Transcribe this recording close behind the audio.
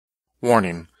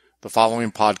Warning: the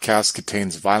following podcast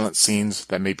contains violent scenes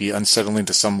that may be unsettling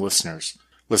to some listeners.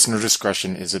 Listener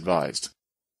discretion is advised.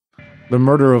 The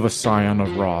murder of a Scion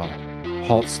of Ra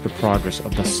halts the progress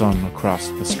of the sun across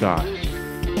the sky.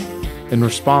 In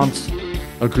response,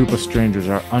 a group of strangers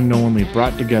are unknowingly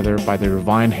brought together by their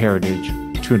divine heritage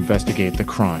to investigate the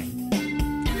crime.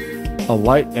 A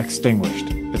Light Extinguished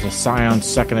is a Scion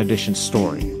Second Edition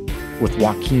story, with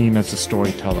Joaquin as the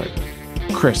storyteller,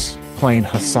 Chris playing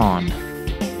Hassan,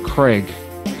 Craig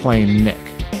playing Nick,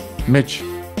 Mitch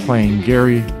playing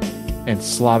Gary, and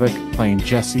Slavic playing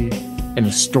Jesse, in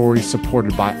a story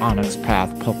supported by Onyx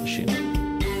Path Publishing.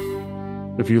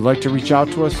 If you'd like to reach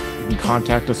out to us, you can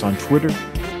contact us on Twitter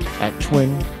at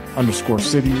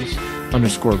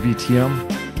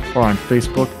twin_cities_VTM or on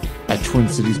Facebook at Twin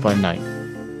Cities by Night.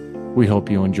 We hope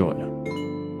you enjoy.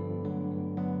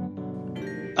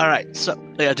 Alright, so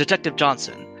Detective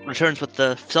Johnson returns with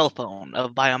the cell phone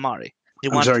of Bayamari.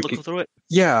 You want to look through it?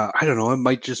 Yeah, I don't know. It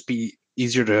might just be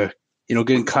easier to, get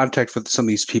in contact with some of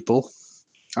these people.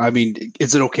 I mean,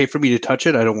 is it okay for me to touch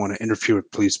it? I don't want to interfere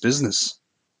with police business.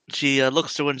 She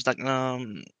looks through and she's like,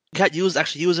 can't use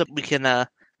it. We can,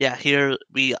 here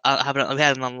we have it. We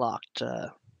had it unlocked.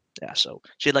 So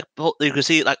she you can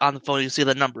see on the phone. You can see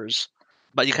the numbers,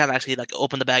 but you can't actually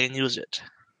open the bag and use it.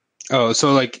 Oh,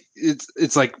 so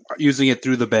it's like using it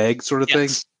through the bag sort of thing.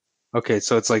 Okay,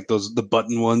 so it's like the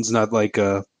button ones, not like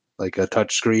a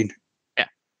touch screen. Yeah.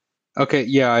 Okay,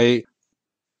 yeah.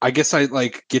 I guess I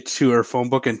get to her phone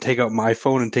book and take out my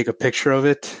phone and take a picture of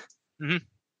it. Mm-hmm.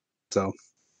 So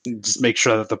just make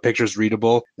sure that the picture's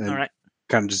readable and all right.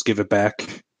 Kind of just give it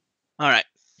back. All right.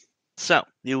 So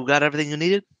you got everything you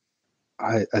needed?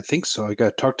 I think so. I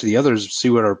got to talk to the others, see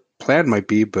what our plan might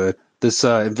be, but this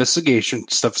investigation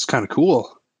stuff is kind of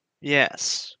cool.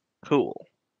 Yes. Cool.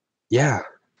 Yeah.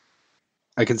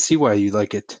 I can see why you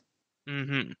like it.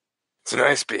 Mm-hmm. It's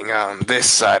nice being on this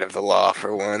side of the law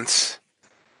for once.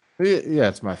 Yeah,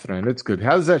 it's my friend. It's good.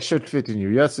 How does that shirt fit in you?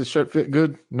 Yes, the shirt fit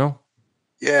good? No?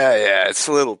 Yeah, it's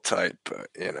a little tight, but,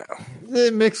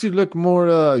 It makes you look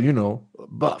more,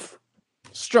 buff.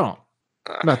 Strong.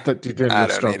 Not that you didn't I look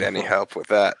don't strong need any before. help with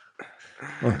that.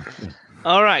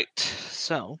 All right.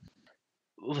 So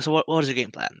what is your game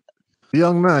plan?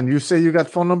 Young man, you say you got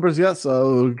phone numbers? Yes.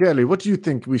 Gary, what do you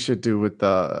think we should do with,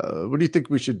 what do you think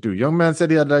we should do? Young man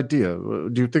said he had an idea.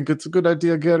 Do you think it's a good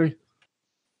idea, Gary?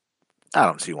 I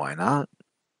don't see why not.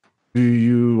 Do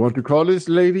you want to call this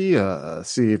lady?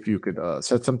 See if you could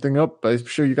set something up? I'm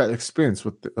sure you got experience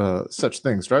with such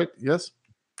things, right? Yes?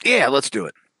 Yeah, let's do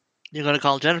it. You're going to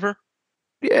call Jennifer?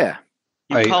 Yeah.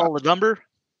 You call the number?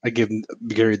 I give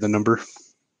Gary the number.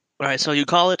 All right, so you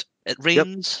call it. It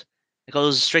rings. It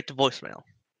goes straight to voicemail.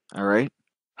 All right.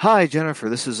 Hi, Jennifer.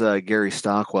 This is Gary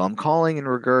Stockwell. I'm calling in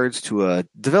regards to a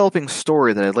developing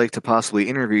story that I'd like to possibly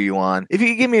interview you on. If you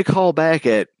could give me a call back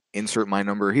at insert my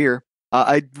number here,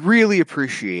 I'd really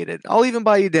appreciate it. I'll even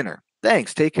buy you dinner.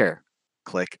 Thanks. Take care.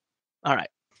 Click. All right.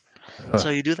 So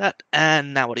you do that,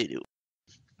 and now what do you do?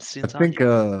 I think,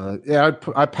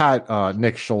 I pat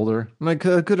Nick's shoulder. I'm like,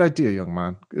 good idea, young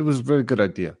man. It was a very good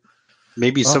idea.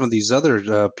 Maybe some of these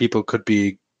other people could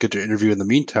be good to interview in the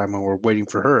meantime while we're waiting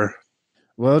for her.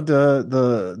 Well,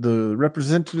 the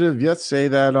representative say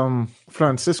that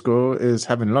Francisco is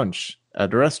having lunch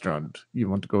at a restaurant. You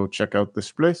want to go check out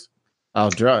this place? I'll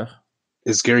drive.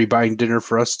 Is Gary buying dinner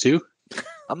for us too?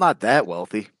 I'm not that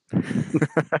wealthy. Maybe?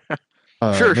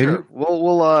 Sure.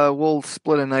 We'll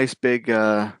split a nice big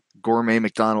gourmet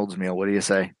McDonald's meal. What do you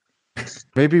say?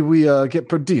 Maybe we get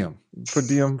per diem. Per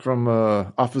diem from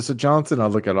Officer Johnson. I'll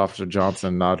look at Officer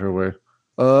Johnson, nod her way.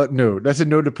 No, that's a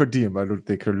no to per diem. I don't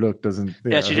think her look doesn't.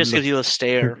 Yeah, she just gives you a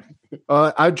stare.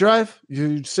 I drive.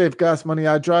 You save gas money.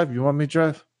 I drive. You want me to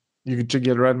drive? You can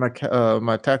get a ride in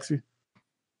my taxi.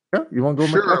 Yeah, you want to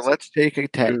go? Sure, let's take a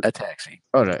taxi.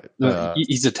 All right.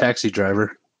 He's a taxi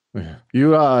driver.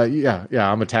 You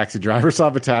I'm a taxi driver, so I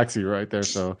have a taxi right there.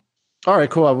 So, all right,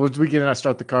 cool. We get in. I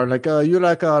start the car. Like, you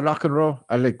like rock and roll?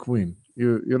 I like Queen.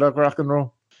 You like rock and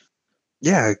roll?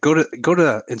 Yeah, go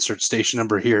to insert station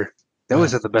number here. They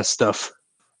always have the best stuff.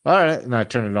 All right, and I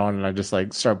turn it on and I just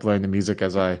start playing the music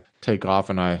as I take off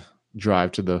and I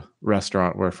drive to the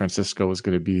restaurant where Francisco was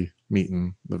going to be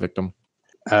meeting the victim.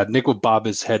 Nick will bob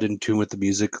his head in tune with the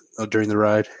music during the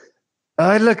ride.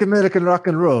 I like American rock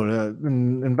and roll.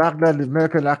 In Baghdad,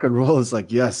 American rock and roll is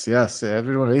yes.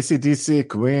 Everyone, AC/DC,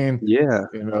 Queen. Yeah.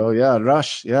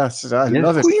 Rush. Yes, I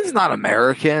love it. Queen's not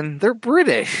American. They're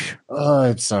British. Oh,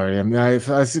 I'm sorry. I mean, I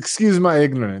excuse my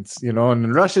ignorance,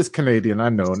 and Rush is Canadian. I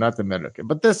know, not American.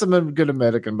 But there's some good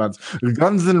American bands.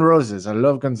 Guns N' Roses. I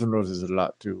love Guns N' Roses a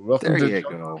lot, too. There you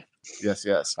go. Yes.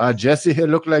 Jesse, it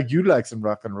looked like you like some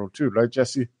rock and roll too, right,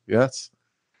 Jesse? Yes?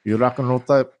 You rock and roll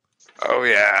type? Oh,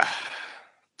 yeah.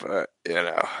 But,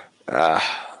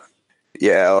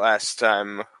 last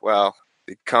time,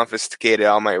 they confiscated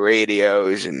all my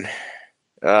radios, and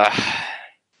I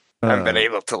haven't been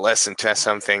able to listen to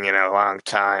something in a long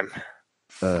time.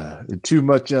 Too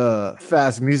much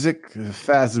fast music,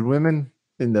 fast women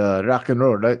in the rock and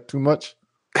roll, right? Too much?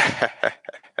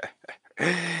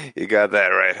 You got that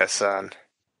right, Hassan.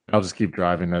 I'll just keep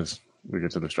driving as we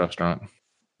get to this restaurant.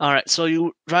 All right, so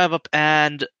you drive up,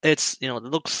 and it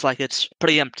looks like it's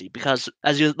pretty empty because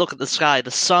as you look at the sky, the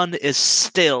sun is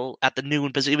still at the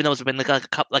noon position, even though it's been like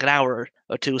an hour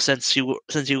or two since you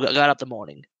got up the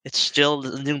morning. It's still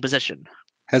the noon position.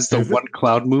 Has the one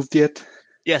cloud moved yet?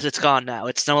 Yes, it's gone now.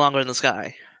 It's no longer in the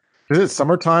sky. Is it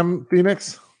summertime,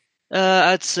 Phoenix?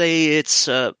 I'd say it's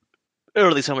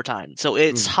early summertime, so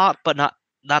it's hot, but not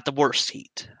the worst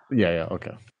heat. Yeah,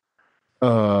 okay.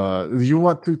 You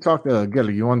want to talk to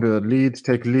Gelly? You want to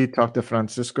take lead, talk to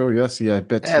Francisco? Yes, I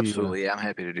bet. Absolutely, I'm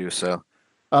happy to do so.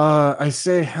 I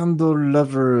say handle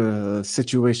lover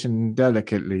situation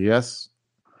delicately. Yes.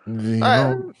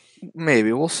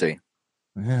 Maybe we'll see.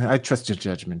 I trust your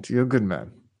judgment. You're a good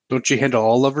man. Don't you handle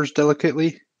all lovers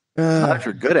delicately? Not if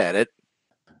you're good at it.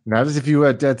 Not as if you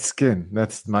had dead skin.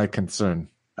 That's my concern.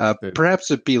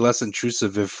 Perhaps it'd be less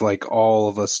intrusive if, all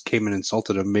of us came and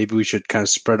insulted him. Maybe we should kind of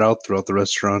spread out throughout the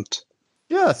restaurant.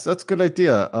 Yes, that's a good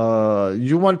idea.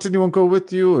 You want anyone go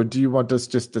with you, or do you want us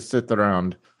just to sit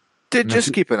around?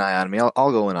 Just keep an eye on me.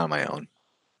 I'll go in on my own.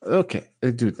 Okay,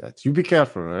 do that. You be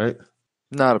careful, all right?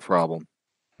 Not a problem.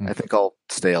 I think I'll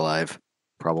stay alive,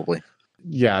 probably.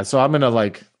 Yeah, so I'm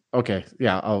gonna okay,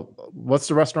 yeah. What's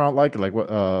the restaurant like?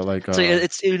 So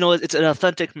it's it's an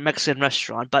authentic Mexican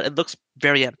restaurant, but it looks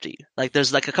very empty.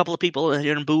 There's a couple of people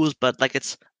hearing booze, but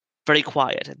it's very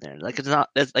quiet in there. It's not.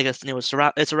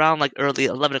 It's around early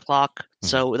 11 o'clock.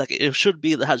 So it should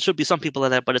be some people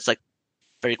in there, but it's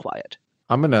very quiet.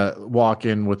 I'm gonna walk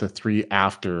in with the 3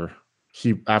 after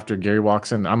Gary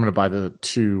walks in. I'm gonna buy the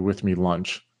 2 with me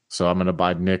lunch. So I'm going to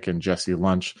buy Nick and Jesse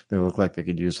lunch. They look like they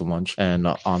could use a lunch and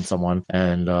on someone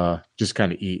and just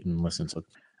kind of eat and listen. So,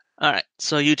 all right.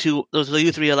 So you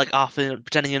three are off and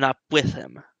pretending you're not with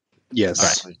him.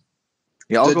 Yes. Right.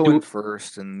 Yeah, I'll go in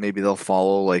first, and maybe they'll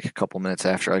follow a couple minutes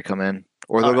after I come in,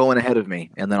 or they'll go in ahead of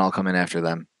me, and then I'll come in after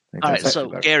them. All right. So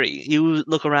Gary, you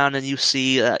look around and you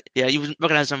see, you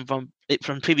recognize him from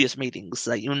previous meetings.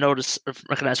 You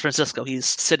recognize Francisco. He's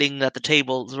sitting at the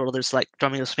table where there's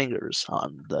drumming his fingers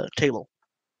on the table.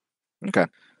 Okay.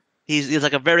 He's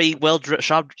a very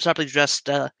sharply dressed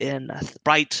in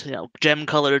bright,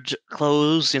 gem-colored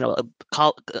clothes.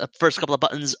 First couple of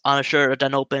buttons on a shirt are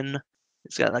done open.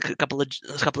 He's got a couple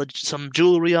of some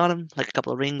jewelry on him, a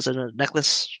couple of rings and a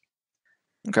necklace.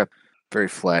 Okay. Very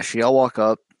flashy. I'll walk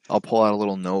up. I'll pull out a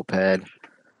little notepad.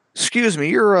 Excuse me,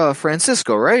 you're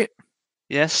Francisco, right?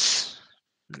 Yes.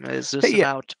 Is this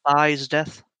about I's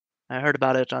death? I heard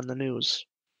about it on the news.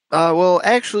 Well,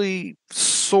 actually,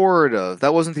 sort of.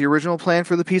 That wasn't the original plan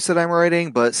for the piece that I'm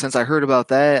writing, but since I heard about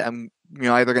that, I'm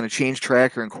either going to change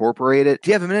track or incorporate it.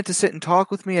 Do you have a minute to sit and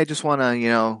talk with me? I just want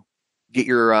to, get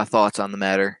your thoughts on the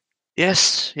matter.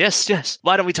 Yes.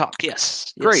 Why don't we talk?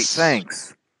 Yes. Great,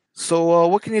 thanks. So,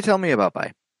 what can you tell me about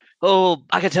Bai? Oh,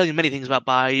 I can tell you many things about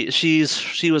Bai. She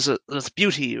was a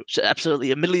beauty,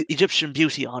 absolutely a Middle Egyptian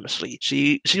beauty. Honestly,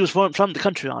 she was from the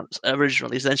country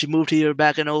originally. Then she moved here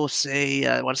back in I want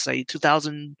to say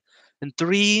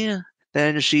 2003.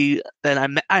 Then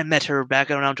I met her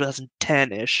back around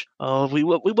 2010-ish.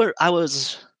 I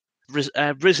was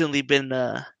recently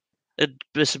been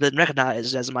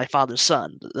recognized as my father's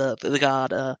son, the god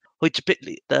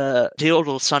Huitzilopochtli, the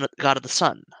Teotl son, god of the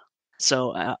sun.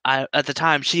 So at the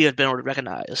time, she had been already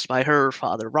recognized by her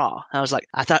father, Ra. I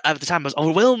thought at the time I was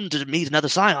overwhelmed to meet another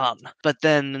Scion. But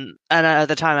then, at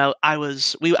the time, I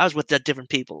was with different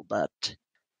people. But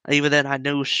even then, I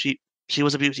knew she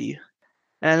was a beauty.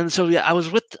 And so I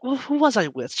was with who was I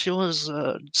with? She was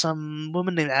some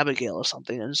woman named Abigail or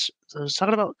something. And I was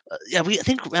talking about I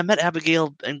think I met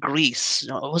Abigail in Greece.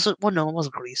 No, it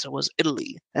wasn't Greece. It was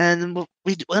Italy. And what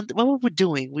were we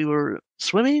doing? We were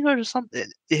swimming or something.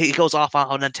 He goes off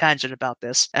on a tangent about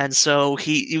this, and so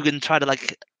you can try to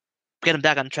get him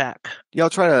back on track. Yeah, I'll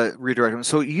try to redirect him.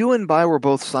 So you and Bai were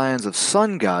both scions of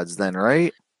sun gods, then,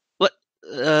 right? What?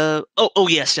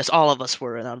 Yes. All of us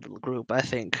were in our little group, I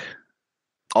think.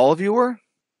 All of you were?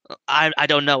 I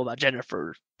don't know about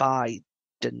Jennifer. Bai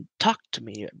didn't talk to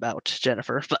me about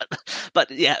Jennifer,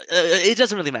 but yeah, it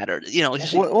doesn't really matter.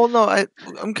 Well, no,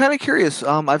 I'm kind of curious.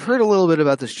 I've heard a little bit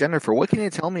about this Jennifer. What can you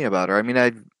tell me about her? I mean,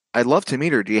 I'd love to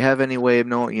meet her. Do you have any way of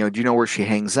knowing, do you know where she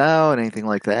hangs out, anything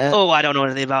like that? Oh, I don't know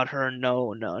anything about her.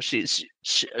 No.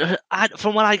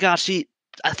 From what I got,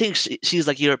 I think she's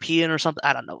like European or something.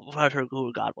 I don't know what who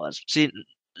her god was.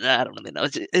 I don't really know.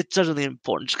 It doesn't really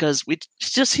important because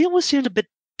he always seemed a bit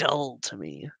dull to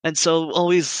me, and so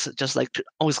always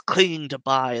clinging to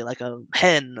Bai like a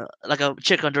hen, like a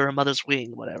chick under her mother's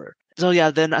wing, whatever. So yeah,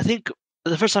 then I think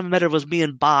the first time I met her was me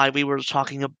and Bai. We were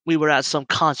at some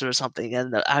concert or something,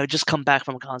 and I had just come back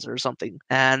from a concert or something,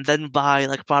 and then Bai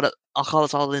like I'll call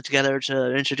us all in together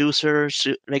to introduce her,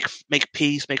 to make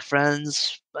peace, make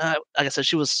friends. Like I said,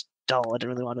 she was dull. I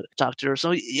didn't really want to talk to her.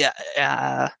 So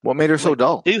yeah. What made her so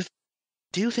dull? Do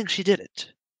you think she did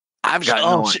it? I've got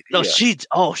no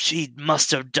idea. She must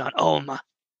have done. Oh my.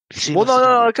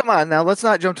 No, come on now. Let's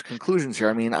not jump to conclusions here.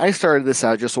 I mean, I started this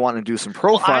out just wanting to do some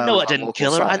profiles. Well, I know I didn't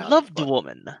kill her. I loved the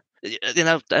woman.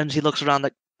 And he looks around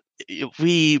like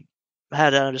we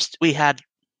had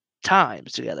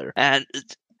times together, and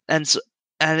it could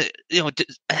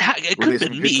have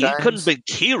been me. It couldn't have been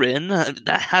Kieran.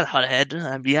 That hothead.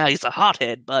 Yeah, he's a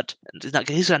hothead, but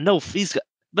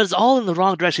but it's all in the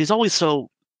wrong direction. He's always so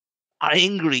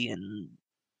angry and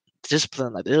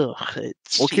disciplined. Like, ugh.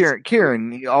 Well,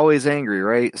 Kieran, always angry,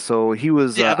 right? So he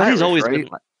was. Yeah, but he's always right?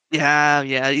 been.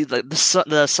 Yeah. He's like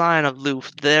the Scion of Ra.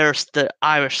 There's the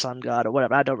Irish sun god or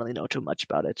whatever. I don't really know too much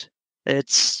about it.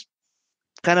 It's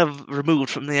kind of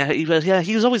removed from the. He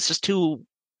was always just too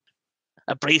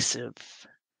abrasive.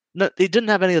 No, he didn't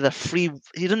have any of the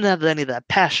He didn't have any of that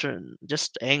passion,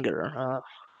 just anger.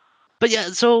 But yeah,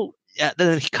 so yeah,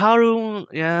 then Hikaru,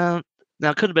 yeah. Now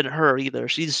it couldn't have been her either.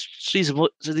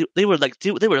 They were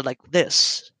like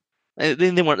this.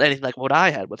 They weren't anything like what I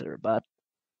had with her, but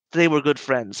they were good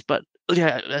friends. But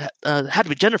yeah, it had to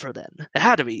be Jennifer then. It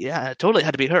had to be. Yeah, it totally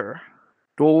had to be her.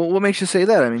 Well, what makes you say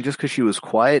that? I mean, just because she was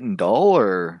quiet and dull,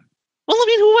 or? Well, I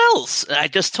mean, who else? I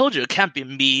just told you it can't be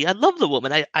me. I love the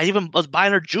woman. I even was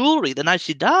buying her jewelry the night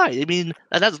she died. I mean,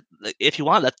 that's if you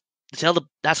want that.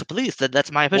 That's the police.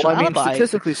 That's my official alibi.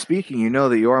 Statistically speaking, you know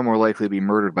that you are more likely to be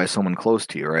murdered by someone close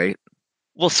to you, right?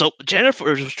 Well, so Jennifer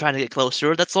was trying to get close to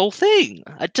her. That's the whole thing.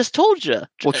 I just told you.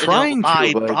 Well,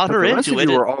 I brought her into it.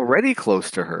 You were already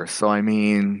close to her, so I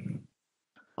mean.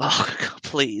 Oh,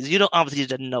 please! You obviously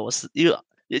didn't know us. You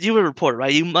were a reporter,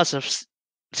 right? You must have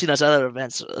seen us at other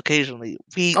events occasionally.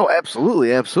 Oh, absolutely.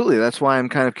 That's why I'm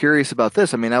kind of curious about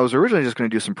this. I mean, I was originally just going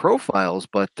to do some profiles,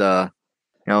 but.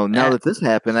 Now that this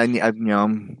happened,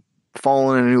 I'm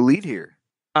following a new lead here.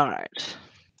 All right.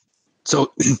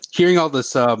 So, hearing all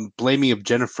this blaming of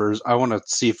Jennifer's, I want to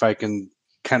see if I can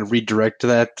kind of redirect to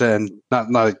that and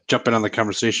not jump in on the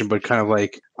conversation, but kind of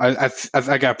like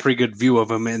I got a pretty good view of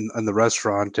him in the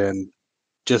restaurant, and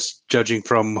just judging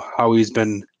from how he's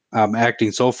been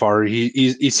acting so far,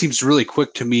 he seems really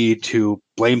quick to me to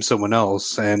blame someone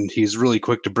else, and he's really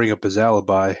quick to bring up his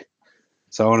alibi.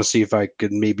 So I want to see if I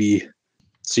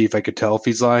could tell if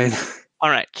he's lying. All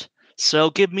right. So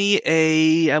give me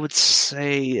I would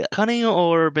say, cunning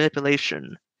or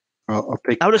manipulation. I'll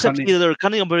take I would accept either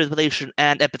cunning or manipulation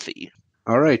and empathy.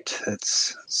 All right.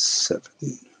 That's 7.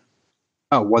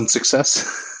 Oh, 1 success.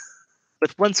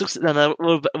 With 1 success, that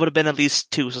would have been at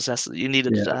least 2 successes. You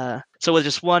needed. Yeah. So with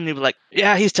just 1, you'd be like,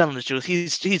 yeah, he's telling the truth.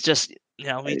 He's just, he's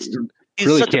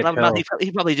really such a mouth.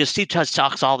 He probably just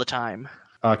talks all the time.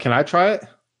 Can I try it?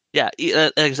 Yeah,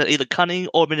 like I said, either cunning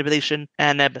or manipulation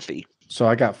and empathy. So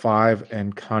I got 5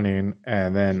 in cunning,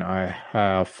 and then I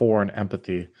have 4 in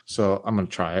empathy. So I'm going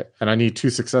to try it. And I need 2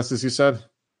 successes, you said?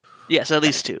 Yes, at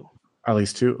least 2. At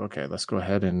least 2? Okay, let's go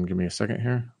ahead and give me a second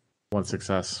here. 1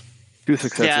 success. 2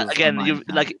 successes. Yeah, again, you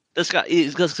like this guy.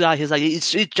 He's like he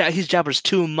jabbers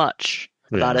too much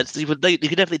about it. You could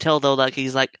definitely tell though, like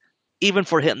he's like, even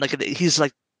for him, like he's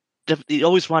like. He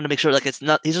always wanted to make sure, like, it's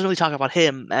not. He doesn't really talk about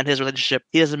him and his relationship.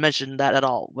 He doesn't mention that at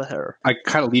all with her. I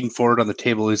kind of lean forward on the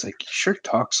table. He's like, he sure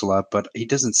talks a lot, but he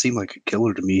doesn't seem like a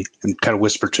killer to me. And kind of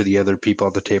whisper to the other people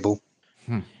at the table.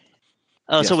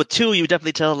 Yes. So with 2, you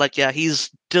definitely tell, like, yeah,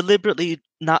 he's deliberately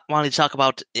not wanting to talk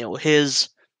about his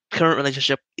current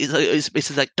relationship. He's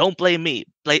basically like, don't blame me.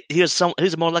 Like, here's a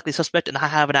more likely suspect, and I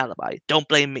have an alibi. Don't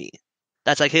blame me.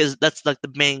 That's like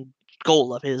the main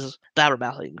goal of his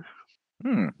blabbermouthing.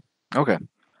 Okay.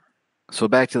 So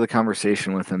back to the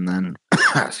conversation with him then.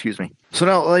 Excuse me. So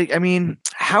now, like, I mean,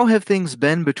 how have things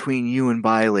been between you and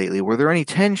Bai lately? Were there any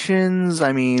tensions?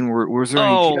 I mean, was there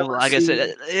any jealousy? Like I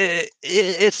said,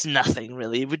 it's nothing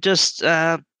really. We just,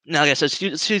 like I said,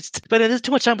 she's spending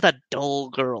too much time with that dull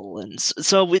girl. And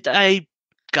so I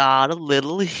got a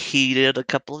little heated a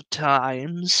couple of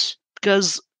times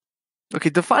because... Okay,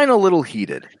 define a little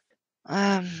heated.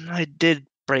 I did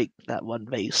break that one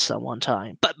vase at one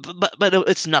time, but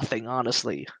it's nothing,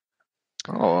 honestly.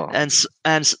 Oh,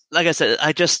 And like I said,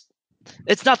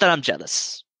 it's not that I'm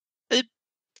jealous. It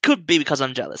could be because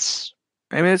I'm jealous.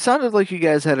 I mean, it sounded like you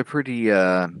guys had a pretty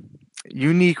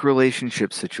unique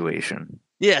relationship situation.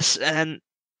 Yes, and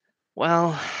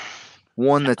well,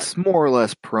 one that's more or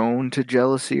less prone to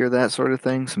jealousy or that sort of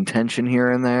thing. Some tension here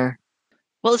and there.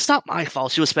 Well, it's not my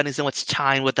fault. She was spending so much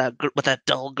time with that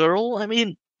dull girl. I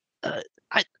mean,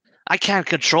 I can't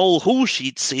control who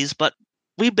she sees, but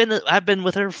I've been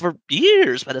with her for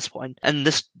years by this point, and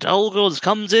this dull girl just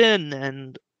comes in,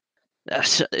 and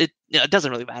it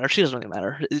doesn't really matter. She doesn't really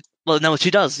matter. Well, no, she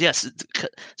does. Yes,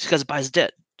 because Bai's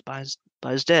dead.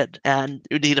 Bai's dead, and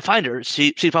you need to find her.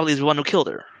 She probably is the one who killed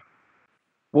her.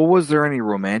 Well, was there any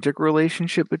romantic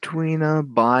relationship between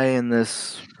Bai and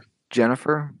this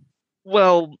Jennifer?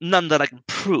 Well, none that I can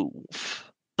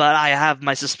prove, but I have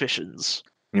my suspicions.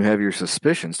 You have your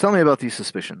suspicions. Tell me about these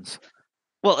suspicions.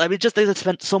 Well, I mean, just they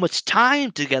spent so much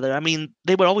time together. I mean,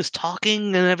 they were always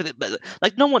talking and everything. But,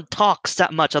 like, no one talks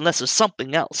that much unless there's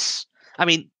something else. I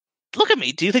mean, look at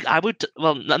me. Do you think I would?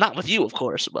 Well, not with you, of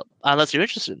course, but unless you're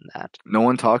interested in that. No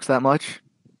one talks that much,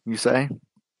 you say?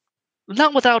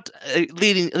 Not without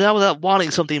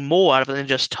wanting something more out of it than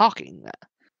just talking.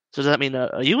 So does that mean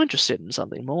are you interested in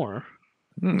something more?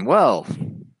 Well,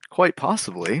 quite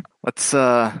possibly. Let's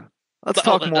talk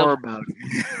more about.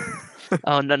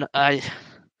 Oh no, I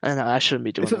shouldn't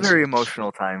be doing this. It's a very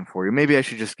emotional time for you. Maybe I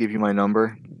should just give you my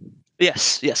number.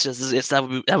 Yes.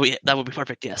 That would be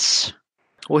perfect. Yes.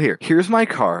 Well, here's my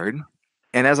card,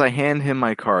 and as I hand him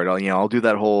my card, I'll do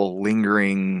that whole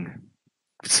lingering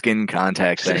skin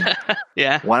contact thing.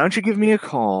 Yeah. Why don't you give me a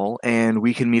call and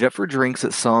we can meet up for drinks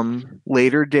at some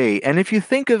later date? And if you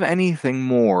think of anything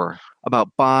more about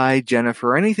Bai,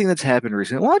 Jennifer, anything that's happened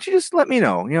recently, why don't you just let me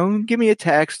know? Give me a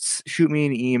text, shoot me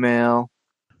an email.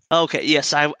 Okay,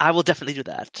 yes, I will definitely do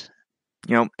that.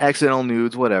 Accidental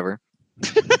nudes, whatever.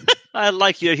 I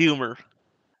like your humor.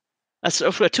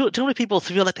 Too many people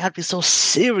feel like they have to be so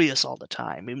serious all the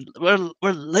time. I mean,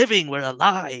 we're living, we're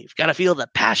alive. Gotta feel the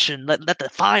passion, let the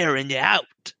fire in you out.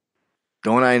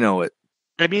 Don't I know it?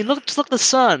 I mean, look at the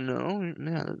sun. Oh,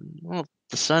 yeah, well,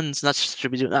 the sun's not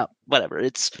should be doing that. Whatever.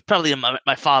 It's probably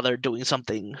my father doing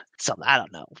something. I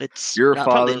don't know. It's your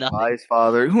probably father, nothing. Bai's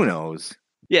father. Who knows?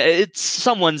 Yeah, it's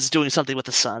someone's doing something with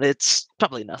the sun. It's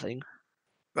probably nothing.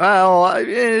 Well,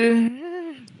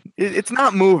 it's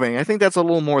not moving. I think that's a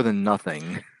little more than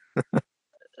nothing.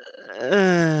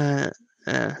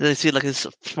 They see like his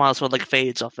smile sort of like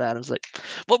fades off that. And it's like,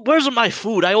 well, where's my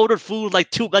food? I ordered food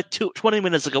like 20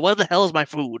 minutes ago. Where the hell is my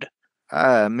food?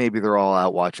 Maybe they're all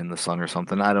out watching the sun or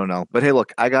something. I don't know. But hey,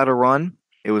 look, I gotta run.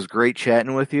 It was great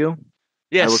chatting with you.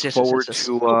 Yes, I look forward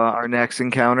to our next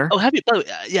encounter. Oh, have you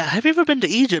ever been to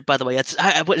Egypt? By the way, I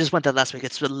just went there last week.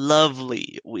 It's a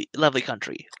lovely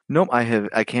country. Nope,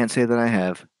 I can't say that I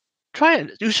have. Try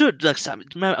it. You should next time.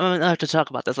 I have to talk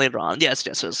about this later on. Yes.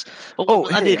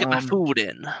 I need to get my food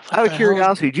in. Out of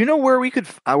curiosity, do you know where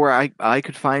I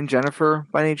could find Jennifer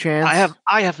by any chance?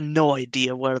 I have no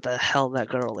idea where the hell that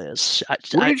girl is.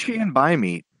 Where did she and Bai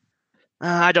meet?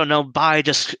 I don't know. Bai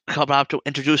just come up to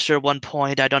introduce her at one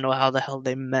point. I don't know how the hell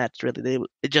they met. Really,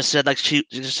 it just said like she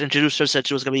just introduced her, said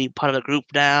she was gonna be part of the group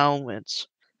now. It's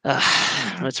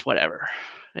whatever.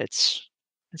 It's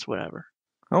whatever.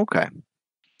 Okay.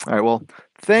 All right. Well,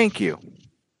 thank you.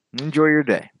 Enjoy your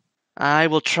day. I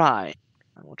will try.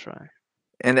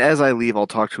 And as I leave, I'll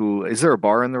talk to. Is there a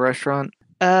bar in the restaurant?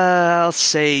 I'll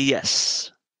say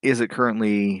yes. Is it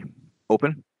currently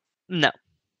open? No.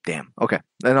 Damn. Okay.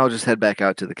 Then I'll just head back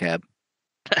out to the cab.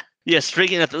 Yes,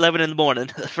 drinking at 11 in the morning.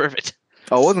 Perfect.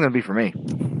 Oh, it wasn't going to be for me.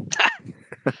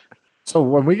 So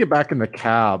when we get back in the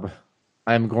cab,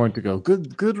 I'm going to go,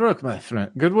 good work, my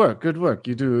friend. Good work.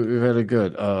 You do very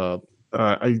good.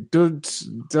 I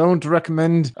don't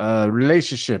recommend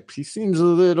relationship. He seems a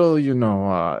little,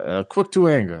 quick to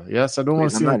anger. Yes, I don't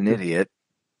want to see. I'm not an idiot.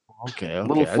 Okay. A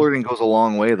little flirting goes a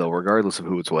long way, though, regardless of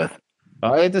who it's with.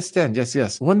 I understand.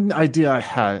 Yes. One idea I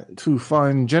had to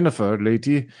find Jennifer,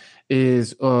 lady,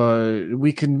 is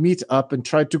we can meet up and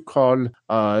try to call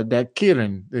that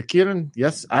Kieran. The Kieran,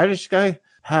 yes, Irish guy.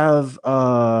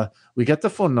 We get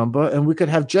the phone number and we could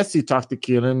have Jesse talk to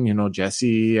Kieran.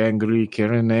 Jesse angry,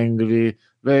 Kieran angry,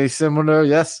 very similar.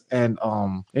 Yes, and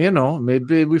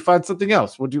maybe we find something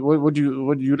else. Would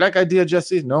you like idea,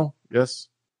 Jesse? No. Yes.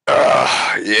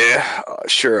 Yeah.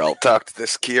 Sure. I'll talk to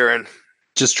this Kieran.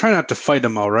 Just try not to fight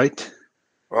him, all right?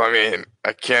 Well, I mean,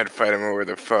 I can't fight him over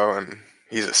the phone.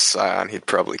 He's a Scion. He'd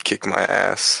probably kick my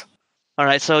ass. All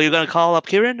right, so you're going to call up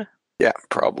Kieran? Yeah,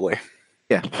 probably.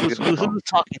 Yeah. Who's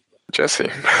talking? Jesse.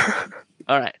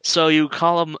 All right. So you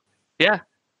call him. Yeah.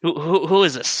 Who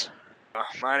is this?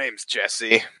 My name's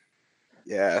Jesse.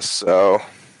 Yeah. So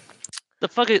The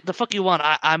fuck you want?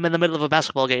 I'm in the middle of a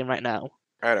basketball game right now.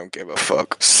 I don't give a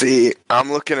fuck. See,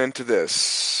 I'm looking into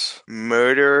this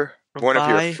murder. One of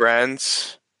your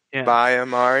friends. Yeah. By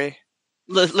Amari.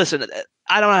 Listen,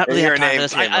 I don't really have time for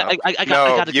this. I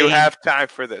got a you game. have time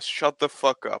for this. Shut the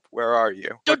fuck up. Where are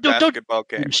you? What basketball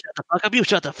game? You shut the fuck up. You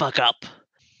shut the fuck up.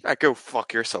 Go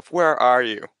fuck yourself. Where are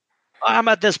you? I'm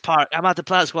at this park. I'm at the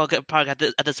basketball park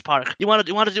at this park. You want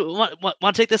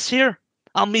to take this here?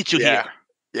 I'll meet you here.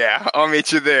 Yeah, I'll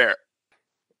meet you there.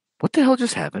 What the hell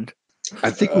just happened?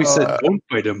 I think we said don't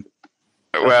fight him.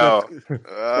 Well,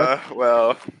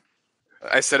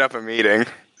 I set up a meeting.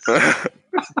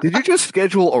 Did you just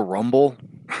schedule a rumble?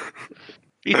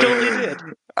 You totally did.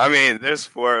 I mean, there's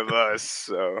 4 of us,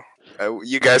 so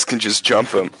you guys can just jump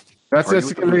him. That's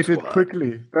escalated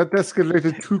quickly. That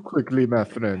escalated too quickly, my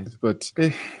friend. But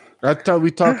that's how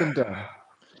we talk him down.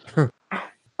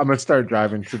 I'm going to start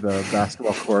driving to the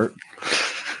basketball court.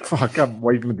 Fuck, I'm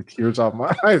wiping the tears off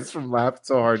my eyes from laughing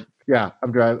so hard. Yeah,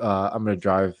 I'm going to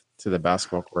drive to the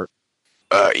basketball court.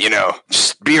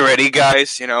 Just be ready,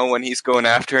 guys. When he's going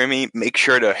after me, make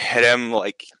sure to hit him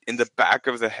like in the back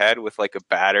of the head with like a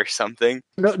bat or something.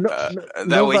 No,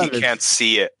 that way violence. he can't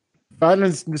see it.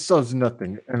 Violence does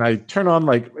nothing, and I turn on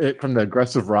like it from the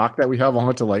aggressive rock that we have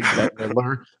on to like that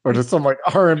Riddler or to some like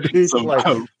R&B,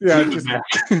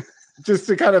 just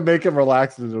to kind of make him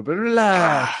relax a little bit.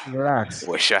 Relax.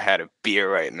 Wish I had a beer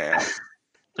right now.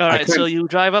 All right, so you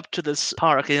drive up to this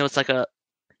park, and it's like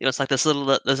it's like this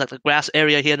little, there's like the grass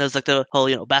area here, and there's like the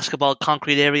whole, basketball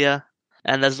concrete area,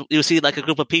 and you see like a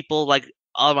group of people like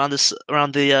all around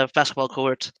the basketball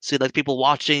court. See like people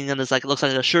watching, and there's like, it looks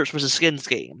like a shirts versus skins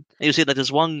game. And you see like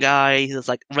this one guy, he's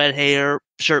like red hair,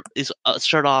 shirt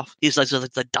off. He's like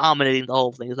just like dominating the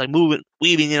whole thing. He's like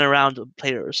weaving in around the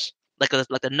players like a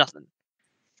nothing.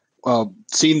 Well,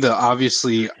 seeing the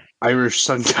obviously Irish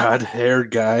sun god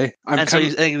haired guy,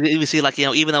 you see like,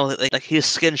 even though like his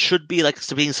skin should be like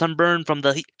being sunburned from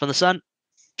the sun,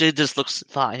 it just looks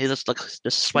fine. He looks like just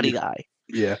a sweaty guy.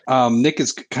 Yeah. Nick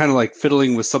is kind of like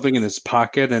fiddling with something in his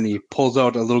pocket, and he pulls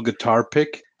out a little guitar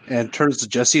pick and turns to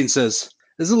Jesse and says,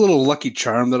 "This is a little lucky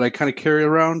charm that I kind of carry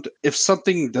around. If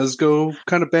something does go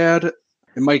kind of bad, it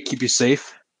might keep you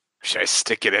safe." Should I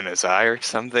stick it in his eye or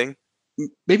something?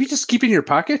 Maybe just keep it in your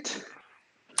pocket.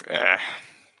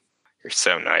 You're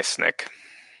so nice, Nick.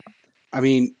 I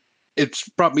mean, it's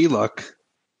brought me luck.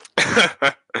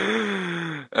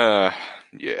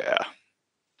 Yeah.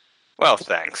 Well,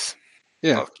 thanks.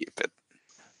 Yeah. I'll keep it.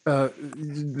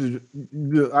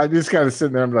 I just kind of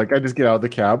sitting there. I'm like, I just get out of the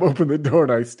cab, open the door,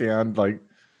 and I stand like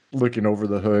looking over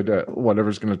the hood at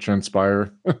whatever's going to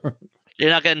transpire.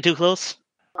 You're not getting too close?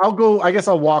 I guess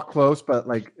I'll walk close, but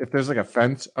like if there's like a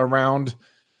fence around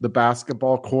the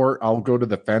basketball court, I'll go to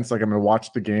the fence. Like I'm going to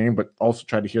watch the game, but also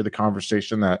try to hear the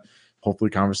conversation that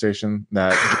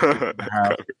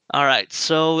have. All right.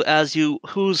 So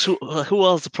who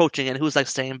else approaching and who's like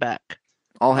staying back?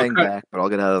 I'll hang back, but I'll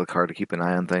get out of the car to keep an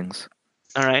eye on things.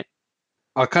 All right.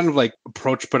 I'll kind of like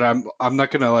approach, but I'm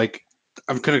not gonna like.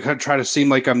 I'm gonna kind of try to seem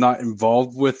like I'm not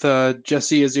involved with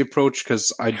Jesse as the approach,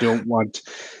 because I don't want.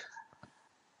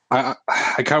 I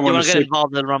kind of want to get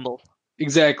involved in the rumble.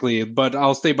 Exactly, but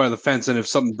I'll stay by the fence, and if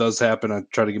something does happen, I'll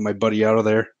try to get my buddy out of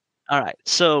there. All right.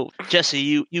 So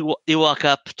Jesse, you walk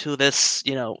up to this.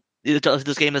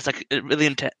 This game is like really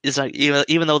intense. It's like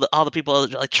even though all the people are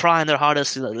like trying their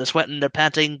hardest, they're sweating, they're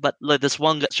panting, but like this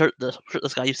one shirtless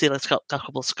guy, you see like got a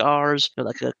couple of scars,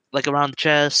 like around the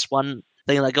chest, one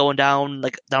thing like going down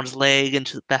his leg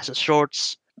into past his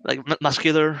shorts, like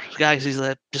muscular guy. He's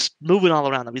like just moving all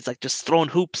around them. He's like just throwing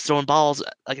hoops, throwing balls,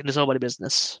 like it's nobody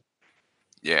business.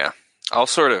 Yeah,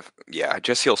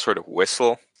 Jesse will sort of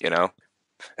whistle,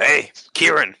 Hey,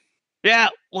 Kieran. Yeah,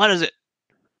 what is it?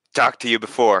 Talked to you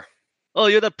before. Oh,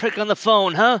 you're the prick on the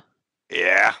phone, huh?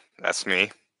 Yeah, that's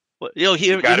me. What,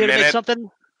 here to make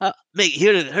something?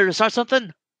 Here to start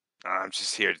something? I'm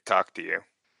just here to talk to you.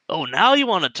 Oh, now you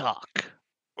want to talk?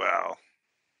 Well,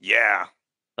 yeah.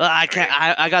 I can't.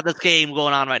 I got this game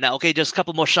going on right now. Okay, just a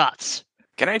couple more shots.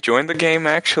 Can I join the game,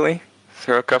 actually?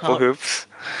 Throw a couple hoops?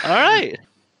 All right.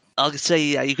 I'll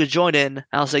say, you could join in.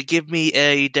 I'll say, give me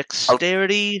a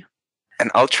dexterity.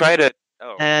 I'll try to...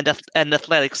 Oh. And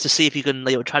athletics to see if you can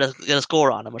try to get a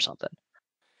score on him or something.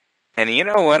 And you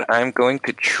know what I'm going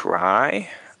to try?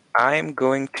 I'm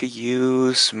going to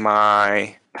use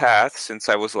my path, since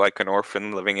I was like an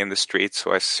orphan living in the streets,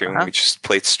 so I assume Uh-huh. we just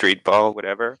played street ball,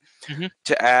 whatever,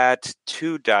 to add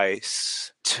 2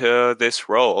 dice to this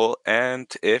roll, and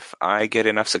if I get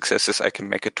enough successes, I can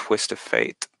make a twist of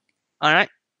fate. All right.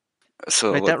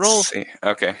 So Make that let's roll. see.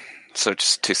 Okay, so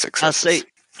just 2 I'll successes. say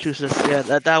chooses.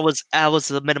 Yeah, that was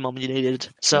the minimum you needed.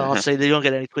 So I'll say that you don't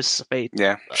get any twists of fate.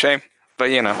 Yeah, shame, but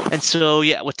you know. And so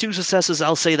yeah, with 2 successes,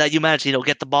 I'll say that you managed to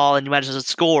get the ball and you managed to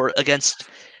score against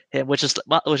him, which is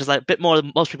like a bit more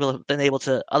than most people have been able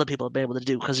to. Other people have been able to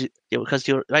do because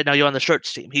you're right now you're on the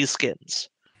shirts team. He's skins.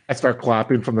 I start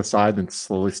clapping from the side and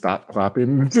slowly stop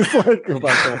clapping. Just like go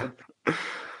back on.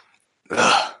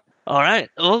 All right.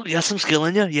 Oh, you got some skill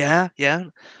in you. Yeah. Yeah.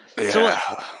 So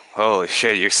Holy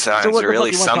shit, your signs so what are the fuck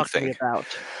really you want to talk to something. me about?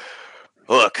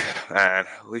 Look, man,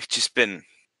 we've just been.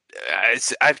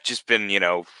 I've just been,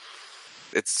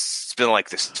 it's been like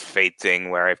this fate thing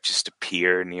where I've just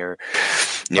appeared near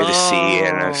the sea,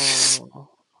 and I've just,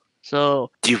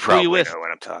 So you probably with? know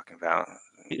what I'm talking about.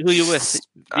 Who you with?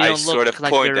 I don't sort look of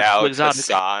like point you're out too exotic.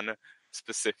 Hassan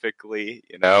specifically,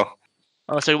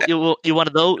 Oh, so you one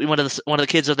of those? You one of the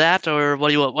kids of that, or what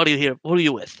are you here? Who are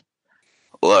you with?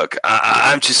 Look,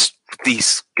 I'm just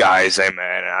these guys I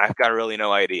met. I've got really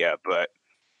no idea, but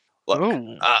look,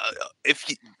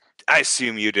 I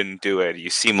assume you didn't do it. You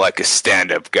seem like a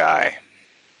stand-up guy.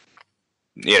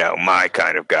 My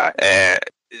kind of guy.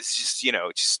 It's just,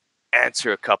 just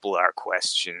answer a couple of our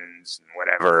questions and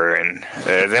whatever, and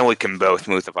then we can both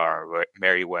move our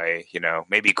merry way.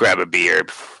 Maybe grab a beer,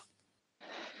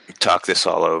 talk this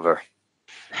all over.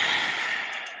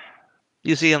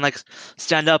 You see him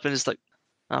stand up and just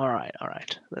all right.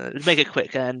 Make it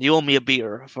quick, and you owe me a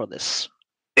beer for this.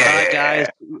 Yeah, all right, guys.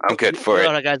 I'm good for it.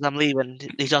 All right, guys, I'm leaving.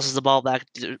 He tosses the ball back.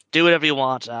 Do whatever you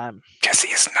want. Jesse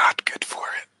is not good for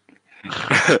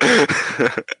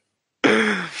it.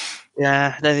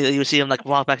 Yeah, then you see him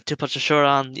walk back to put the shirt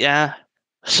on. Yeah.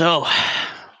 So,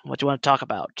 what do you want to talk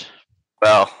about?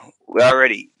 Well, we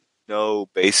already know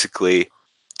basically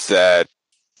that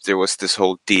there was this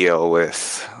whole deal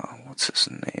with what's his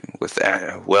name, with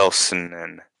Wilson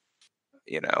and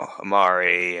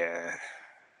Amari,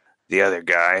 the other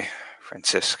guy,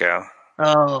 Francisco.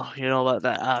 Oh, you know about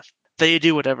that. They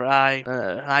do whatever.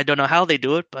 I don't know how they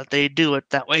do it, but they do it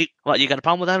that way. What, you got a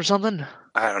problem with that or something?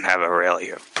 I don't have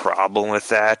a problem with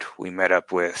that. We met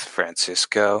up with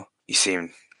Francisco. He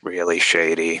seemed really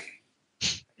shady.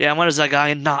 Yeah, and what is that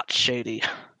guy not shady?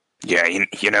 Yeah,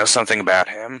 you know something about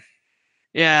him?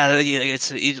 Yeah,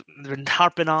 he's been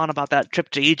harping on about that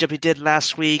trip to Egypt he did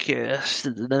last week.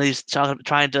 Then he's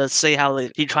trying to say how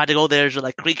he tried to go there to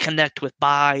reconnect with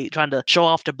Bai, trying to show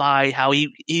off to Bai how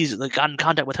he's got in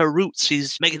contact with her roots.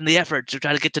 He's making the effort to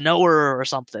try to get to know her or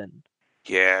something.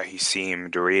 Yeah, he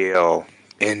seemed real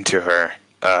into her.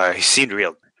 He seemed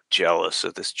real jealous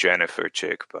of this Jennifer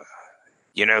chick, but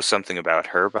you know something about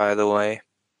her, by the way?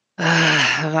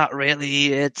 Not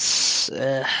really. It's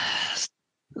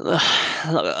look,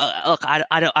 I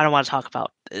don't want to talk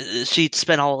about. She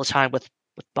spent all the time with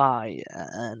Bai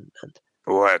and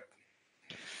what?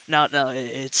 No,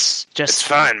 it's just. It's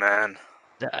fine, man.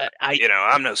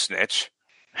 I'm no snitch.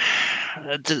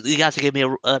 You got to give me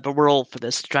a roll for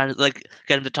this, trying to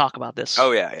get him to talk about this.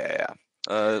 Oh yeah.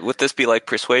 Would this be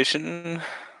persuasion?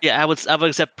 Yeah, I would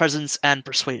accept presence and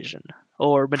persuasion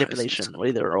or manipulation,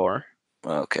 either or.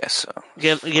 Okay, so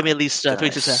give me at least 3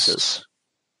 successes.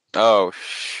 Oh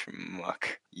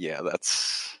schmuck! Yeah,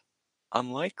 that's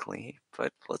unlikely,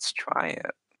 but let's try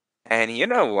it. And you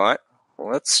know what?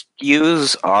 Let's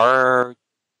use our.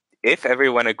 If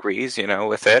everyone agrees,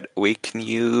 with it, we can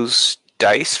use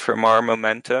dice from our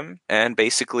momentum and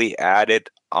basically add it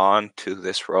onto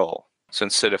this roll. So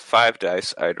instead of 5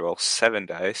 dice, I'd roll 7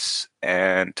 dice,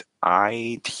 and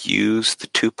I'd use the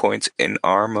 2 points in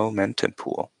our momentum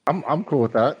pool. I'm cool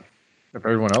with that. If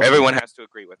everyone has to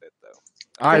agree with it, though.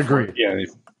 I agree.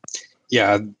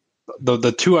 Yeah.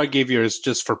 The 2 I gave you is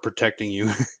just for protecting you.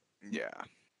 Yeah.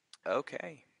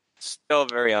 Okay. Still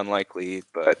very unlikely,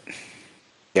 but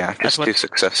yeah, just 2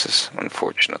 successes,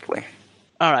 unfortunately.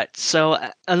 All right. So,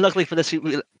 unluckily for this,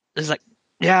 it's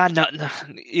yeah, no.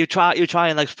 You try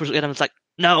and persuade him. It's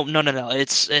no.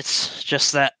 It's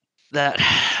just that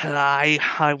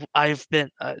I've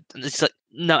been. It's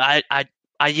no.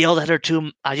 I yelled at her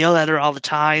I yelled at her all the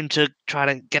time to try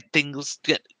to get things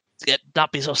get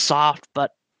not be so soft.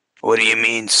 But what do you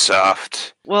mean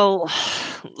soft? Well,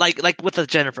 like with the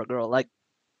Jennifer girl,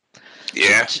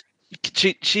 yeah.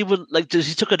 She would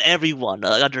she took on everyone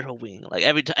under her wing,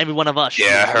 every one of us.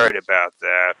 Yeah, I heard about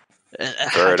that.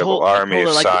 Veritable army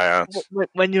of Scions.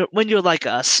 When you're like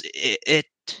us,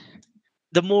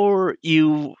 the more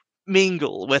you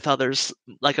mingle with others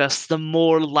like us, the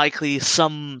more likely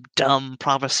some dumb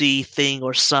prophecy thing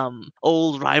or some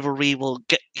old rivalry will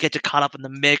get you caught up in the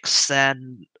mix,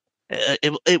 and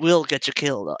it will get you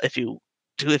killed if you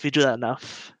do that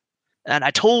enough. And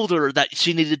I told her that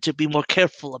she needed to be more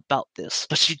careful about this,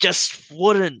 but she just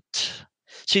wouldn't.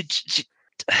 She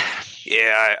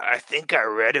Yeah, I think I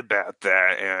read about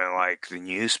that in like the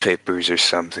newspapers or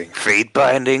something. Fate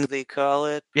binding, they call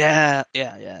it. Yeah.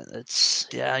 It's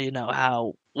you know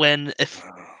how if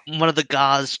one of the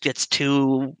gods gets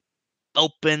too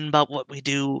open about what we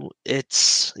do,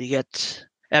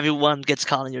 everyone gets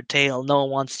caught in your tail. No one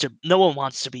wants to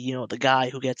be, the guy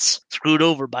who gets screwed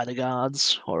over by the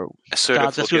gods, or I sort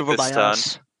gods of get screwed look over at by this done.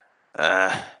 us.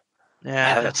 I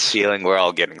Yeah, have a feeling we're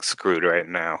all getting screwed right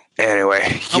now.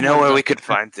 Anyway, you know where we could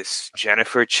find this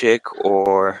Jennifer chick,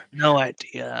 or... No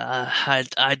idea.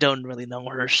 I don't really know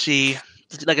her. She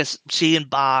and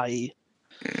Bai,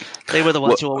 they were the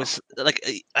ones who always,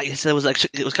 I guess it was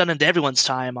kind of into everyone's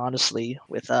time, honestly.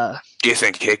 With Do you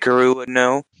think Hikaru would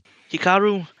know?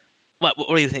 Hikaru, what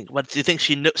do you think? What do you think?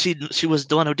 She was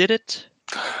the one who did it?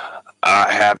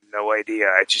 I have no idea.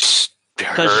 I just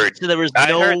heard. There was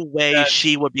no way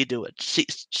she would be doing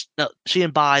it. She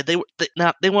and Bai, they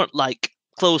weren't like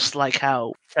close like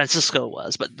how Francisco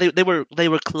was, but they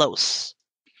were close.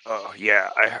 Oh yeah,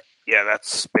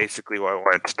 that's basically why I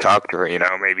wanted to talk to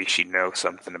her. Maybe she'd know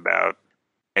something about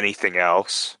anything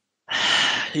else.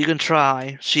 You can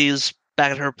try. She's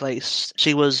back at her place.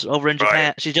 She was over in Japan.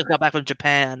 Right. She just got back from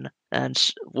Japan, and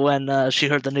when she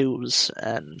heard the news,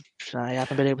 and I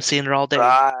haven't been able to see her all day.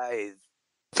 By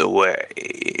the way,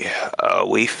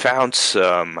 we found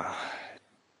some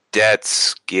dead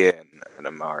skin in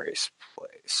Amari's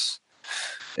place.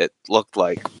 It looked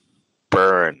like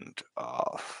burned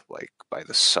off, like by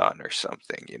the sun or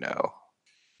something. You know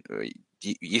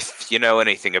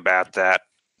anything about that?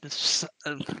 Dead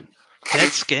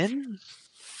skin?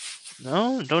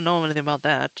 No, don't know anything about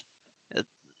that.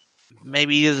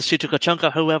 Maybe she took a chunk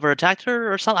of whoever attacked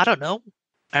her or something. I don't know.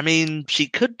 I mean, she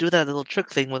could do that little trick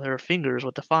thing with her fingers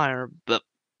with the fire, but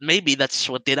maybe that's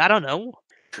what did. I don't know.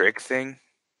 Trick thing?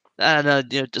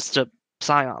 Just a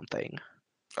Scion thing.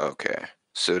 Okay.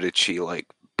 So did she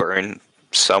burn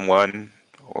someone,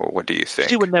 or what do you think?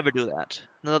 She would never do that.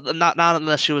 No, not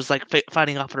unless she was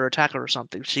fighting off her attacker or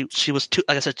something. She was too,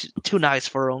 like I said, too nice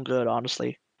for her own good.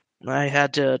 Honestly, I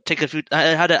had to take a few. I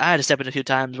had to step in a few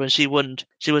times when she wouldn't.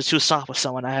 She was too soft with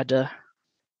someone. I had to.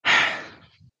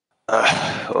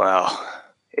 Well,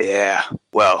 yeah.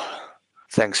 Well,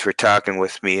 thanks for talking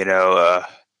with me.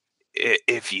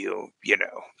 If you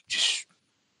just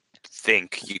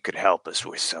think you could help us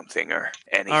with something or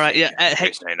anything. All right, yeah.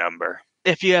 Here's my number.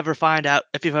 If you ever find out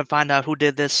who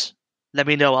did this, let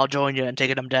me know. I'll join you and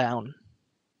taking them down.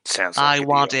 Sounds like I a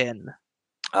want deal. in.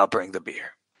 I'll bring the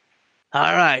beer.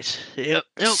 All right. Yep.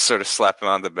 Sort of slap him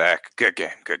on the back. Good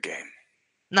game.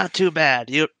 Not too bad.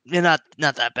 You're not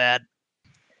that bad.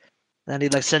 Then he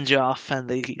sends you off, and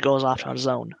he goes off on his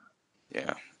own.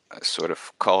 Yeah. I sort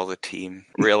of call the team,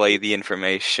 relay the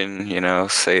information.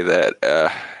 Say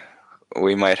that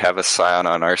we might have a Scion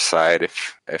on our side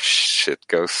if shit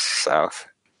goes south.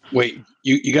 Wait,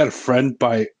 you got a friend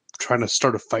by trying to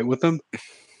start a fight with him?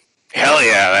 Hell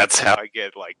yeah, that's how I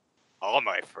get all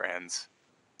my friends.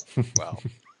 Well,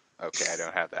 okay, I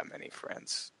don't have that many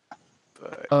friends.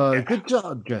 But yeah. Good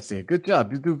job, Jesse. Good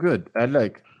job. You do good. I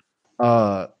like.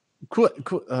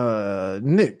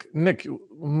 Nick,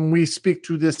 when we speak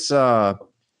to this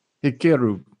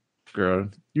Hikaru girl,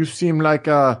 you seem like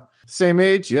same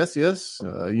age. Yes.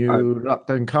 You lot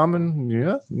in common.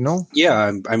 Yeah. No.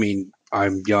 Yeah,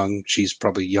 I'm young. She's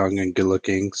probably young and good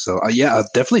looking. So yeah, I'll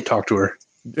definitely talk to her.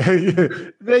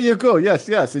 There you go. Yes.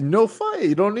 And no fight.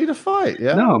 You don't need a fight.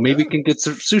 Yeah. No, maybe we can get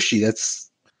some sushi.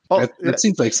 That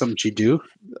seems like something she'd do.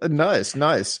 Nice.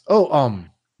 Oh,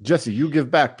 Jesse, you give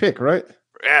back pick, right?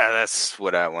 Yeah, that's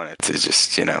what I wanted to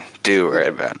just, do right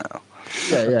about now.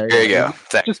 Yeah. Here you go.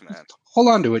 Thanks, Just man. hold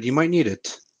on to it. You might need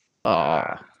it.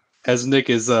 As Nick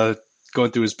is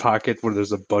going through his pocket where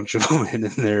there's a bunch of them in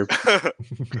there.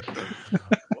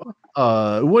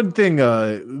 One thing,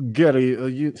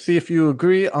 Gary, you see if you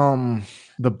agree.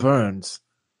 The burns.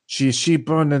 She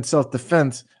burned in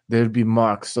self-defense. There'd be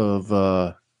marks of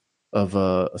a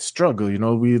struggle.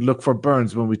 We look for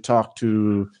burns when we talk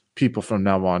to people from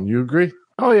now on. You agree?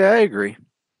 Oh yeah, I agree.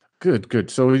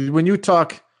 Good. So when you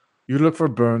talk, you look for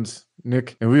burns,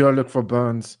 Nick, and we all look for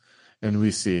burns, and we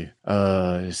see.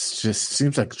 It just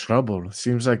seems like trouble. It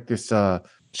seems like this.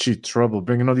 She trouble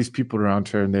bringing all these people around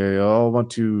her, and they all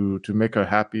want to make her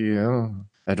happy.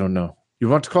 I don't know. You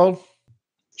want to call?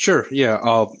 Sure. Yeah.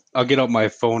 I'll get out my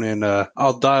phone and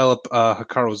I'll dial up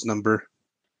Hikaru's number.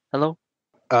 Hello?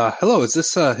 Hello. Is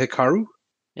this Hikaru?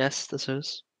 Yes, this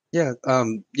is. Yeah.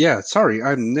 Yeah. Sorry.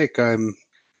 I'm Nick.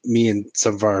 Me and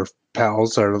some of our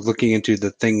pals are looking into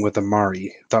the thing with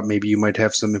Amari. Thought maybe you might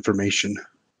have some information.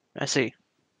 I see.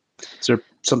 Is there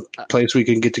some place we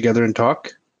can get together and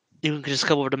talk? You can just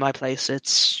come over to my place.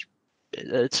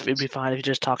 It'd be fine if you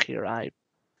just talk here. I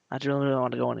really don't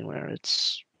want to go anywhere.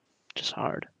 It's just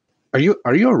hard. Are you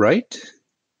all right?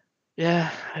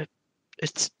 Yeah,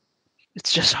 it's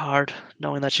just hard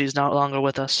knowing that she's no longer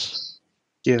with us.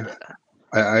 Yeah.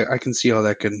 I can see how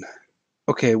that can.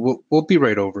 Okay, we'll be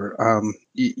right over.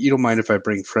 You don't mind if I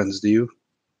bring friends, do you?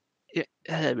 Yeah,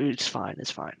 it's fine.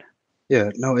 It's fine.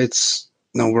 Yeah, no,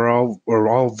 we're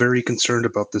all very concerned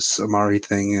about this Amari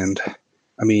thing, and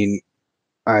I mean,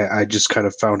 I just kind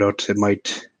of found out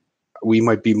we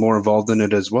might be more involved in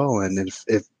it as well, and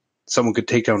if someone could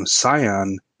take down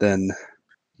Scion, then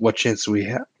what chance do we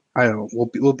have? I don't know.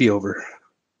 We'll be over.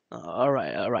 All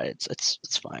right.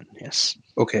 It's fine. Yes.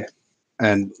 Okay,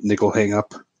 and Nick will hang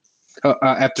up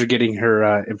after getting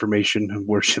her information of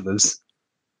where she lives.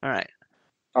 All right.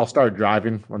 I'll start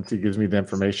driving once he gives me the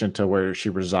information to where she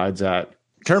resides at.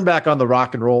 Turn back on the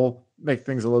rock and roll, make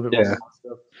things a little bit more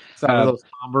positive. Sound a little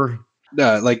somber.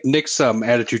 Like Nick's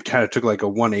attitude kind of took like a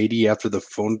 180 after the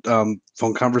phone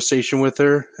conversation with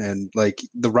her, and like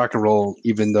the rock and roll,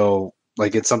 even though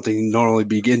like it's something you normally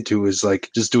begin to, is like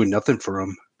just doing nothing for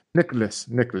him. Nicholas,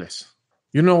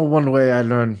 you know one way I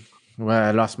learned when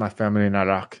I lost my family in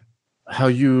Iraq, how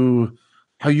you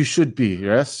should be,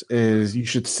 yes, is you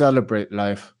should celebrate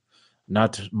life,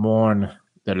 not mourn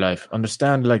the life.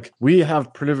 Understand, like we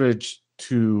have privilege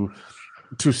to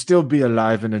still be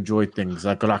alive and enjoy things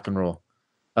like rock and roll.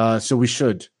 So we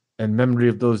should, in memory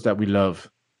of those that we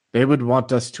love. They would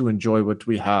want us to enjoy what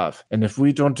we have. And if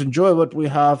we don't enjoy what we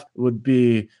have, it would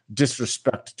be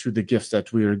disrespect to the gifts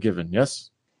that we are given, yes?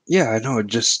 Yeah, I know. It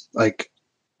just like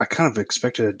I kind of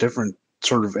expected a different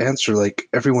sort of answer. Like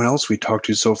everyone else we talked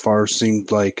to so far seemed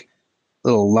like a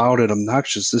little loud and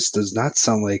obnoxious. This does not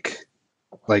sound like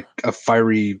a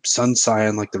fiery sun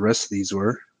scion like the rest of these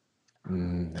were.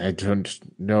 I don't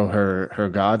know her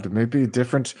god. Maybe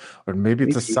different, or maybe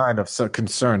it's a sign of some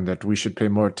concern that we should pay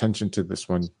more attention to this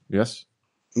one. Yes?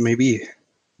 Maybe.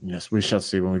 Yes, we shall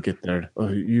see when we get there.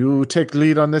 You take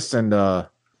lead on this, and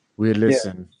we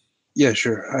listen. Yeah,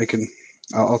 sure.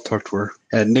 I'll talk to her.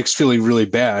 And Nick's feeling really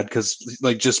bad because,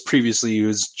 like, just previously he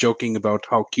was joking about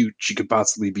how cute she could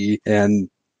possibly be, and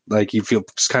like he feels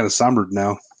kind of sombered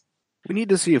now. We need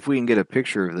to see if we can get a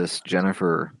picture of this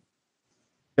Jennifer.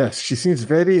 Yes, she seems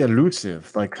very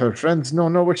elusive. Like her friends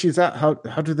don't know where she's at. How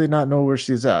do they not know where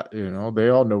she's at? You know, they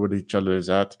all know where each other is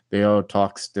at. They all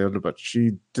talk still, but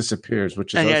she disappears,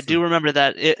 which is. And I do remember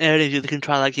that if you can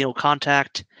try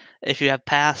contact if you have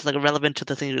past relevant to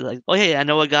the thing. You're like, oh hey, I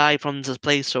know a guy from this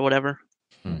place or whatever.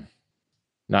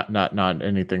 Not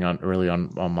anything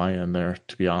on my end there,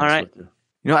 to be honest with you.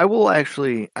 You know,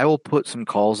 I will put some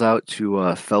calls out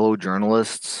to fellow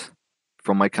journalists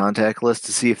from my contact list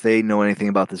to see if they know anything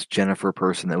about this Jennifer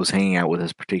person that was hanging out with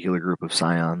this particular group of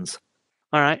Scions.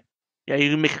 All right. Yeah,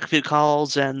 you can make a few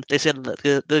calls, and they said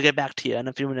they'll get back to you in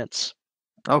a few minutes.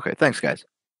 Okay, thanks, guys.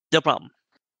 No problem.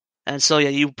 And so, yeah,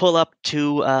 you pull up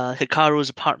to Hikaru's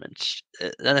apartment.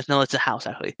 And no, it's a house,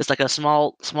 actually. It's like a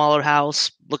smaller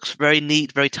house. Looks very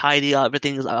neat, very tidy.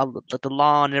 Everything's the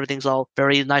lawn and everything's all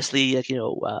very nicely,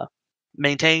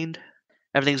 maintained.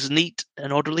 Everything's neat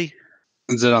and orderly.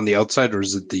 Is it on the outside or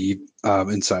is it the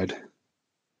inside?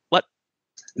 What?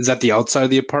 Is that the outside of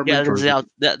the apartment? Yeah,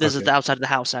 this is the outside of the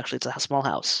house, actually. It's a small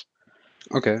house.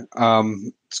 Okay.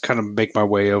 Let's kind of make my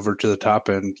way over to the top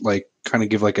and kind of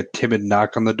give a timid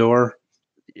knock on the door.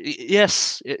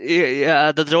 Yes.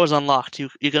 Yeah, the door's unlocked.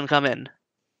 You can come in.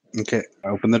 Okay. I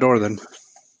open the door then.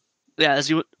 Yeah, as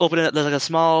you open it, there's a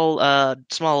small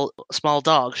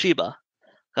dog, Shiba.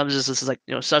 Comes just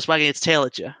starts wagging its tail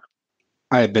at you.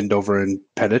 I bend over and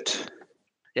pet it.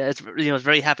 Yeah, it's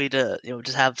very happy to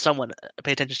just have someone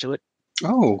pay attention to it.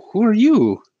 Oh, who are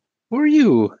you?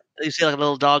 You see a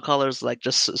little dog collar's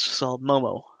just called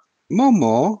Momo.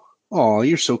 Momo? Oh,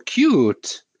 you're so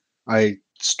cute. I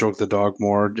stroke the dog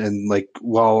more and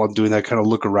while I'm doing that, kind of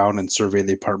look around and survey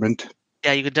the apartment.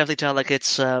 Yeah, you can definitely tell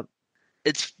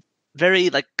it's very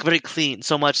very clean.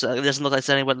 So much it doesn't look like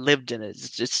anyone lived in it. It's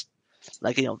just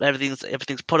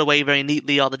everything's put away very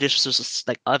neatly. All the dishes are just,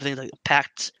 everything's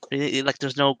packed.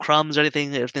 There's no crumbs or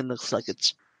anything. Everything looks like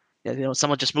it's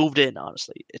someone just moved in.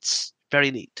 Honestly, it's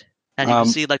very neat. And you can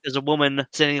see like there's a woman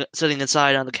sitting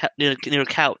inside on the near a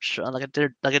couch on like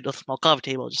a small coffee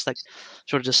table, just like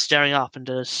sort of just staring off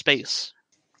into space.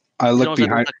 I look There's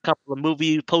behind. like a couple of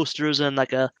movie posters and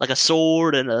like a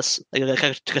sword and a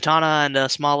katana and a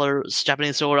smaller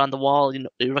Japanese sword on the wall. You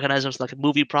recognize them as like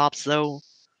movie props though.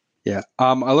 Yeah.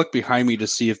 I look behind me to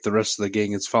see if the rest of the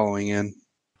gang is following in.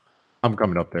 I'm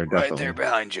coming up there, definitely. Right there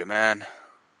behind you, man.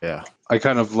 Yeah. I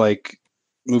kind of like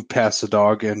move past the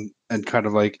dog and kind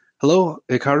of like, hello,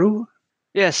 Hikaru?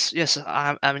 Yes.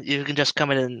 I mean, you can just come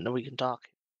in and we can talk.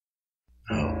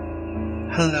 Oh,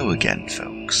 hello again,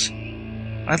 folks.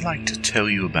 I'd like to tell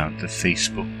you about the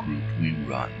Facebook group we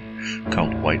run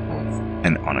called White Wolf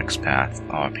and Onyx Path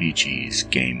RPGs,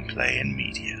 Gameplay and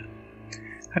Media.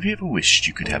 Have you ever wished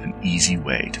you could have an easy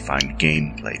way to find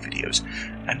gameplay videos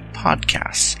and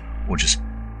podcasts, or just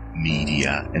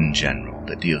media in general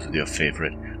that deals with your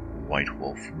favorite White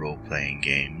Wolf role-playing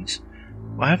games?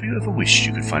 Or have you ever wished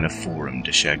you could find a forum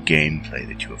to share gameplay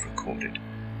that you have recorded?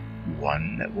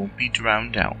 One that won't be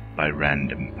drowned out by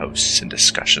random posts and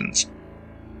discussions,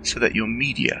 so that your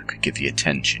media could get the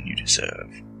attention you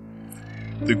deserve.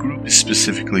 The group is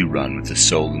specifically run with the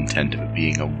sole intent of it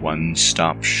being a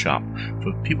one-stop shop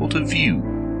for people to view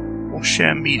or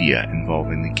share media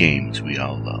involving the games we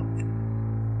all love.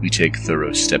 We take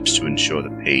thorough steps to ensure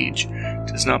the page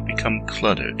does not become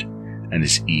cluttered and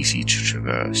is easy to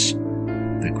traverse.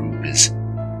 The group is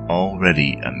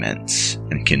already immense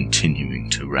and continuing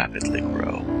to rapidly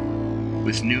grow,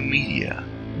 with new media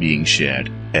being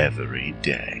shared every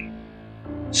day.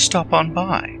 Stop on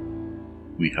by.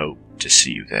 We hope to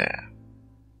see you there.